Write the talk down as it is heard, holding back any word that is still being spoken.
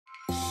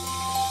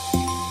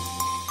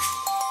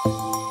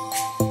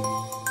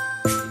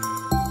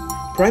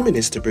Prime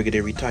Minister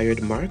Brigadier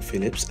retired Mark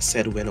Phillips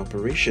said when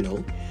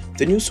operational,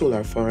 the new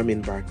solar farm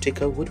in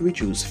Bartica would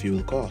reduce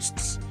fuel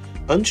costs.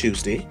 On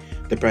Tuesday,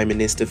 the Prime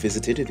Minister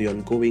visited the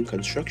ongoing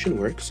construction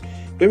works,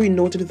 where he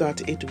noted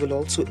that it will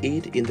also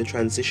aid in the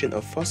transition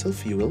of fossil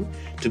fuel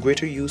to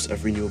greater use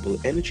of renewable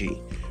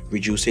energy,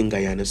 reducing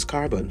Guyana's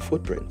carbon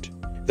footprint.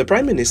 The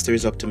Prime Minister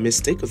is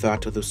optimistic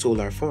that the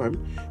solar farm,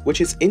 which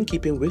is in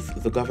keeping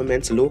with the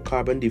government's Low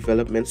Carbon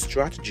Development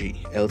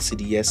Strategy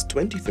 (LCDS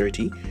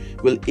 2030),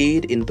 will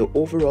aid in the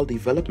overall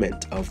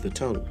development of the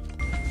town.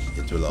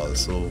 It will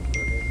also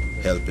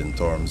help in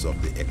terms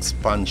of the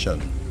expansion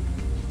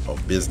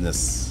of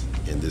business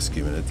in this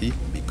community,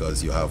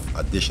 because you have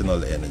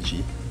additional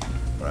energy,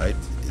 right?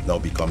 It now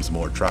becomes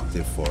more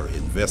attractive for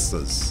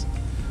investors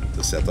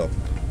to set up,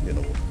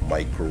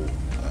 micro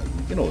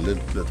and,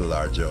 little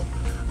larger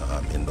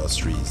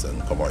industries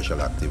and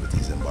commercial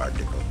activities in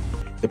Bartica.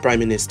 The Prime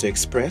Minister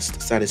expressed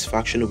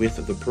satisfaction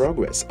with the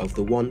progress of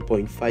the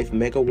 1.5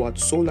 megawatt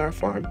solar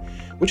farm,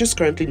 which is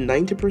currently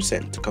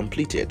 90%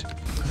 completed.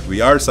 We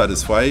are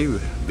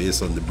satisfied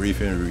based on the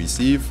briefing we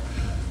received.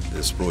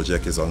 This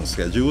project is on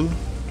schedule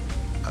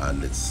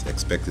and it's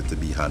expected to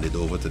be handed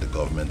over to the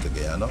government of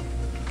Guyana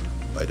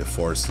by the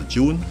 1st of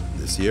June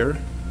this year.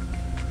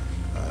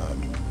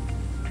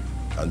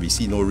 And we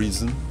see no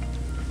reason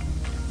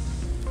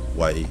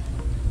why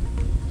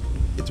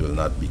it will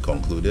not be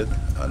concluded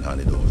and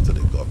handed over to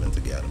the government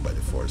again by the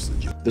 1st of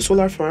June. The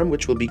solar farm,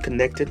 which will be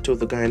connected to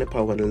the Guyana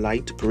Power and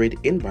Light grid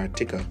in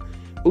Bartica,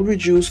 will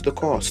reduce the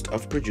cost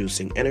of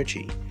producing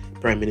energy.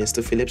 Prime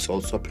Minister Phillips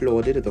also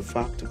applauded the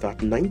fact that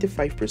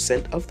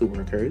 95% of the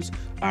workers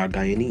are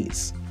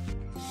Guyanese.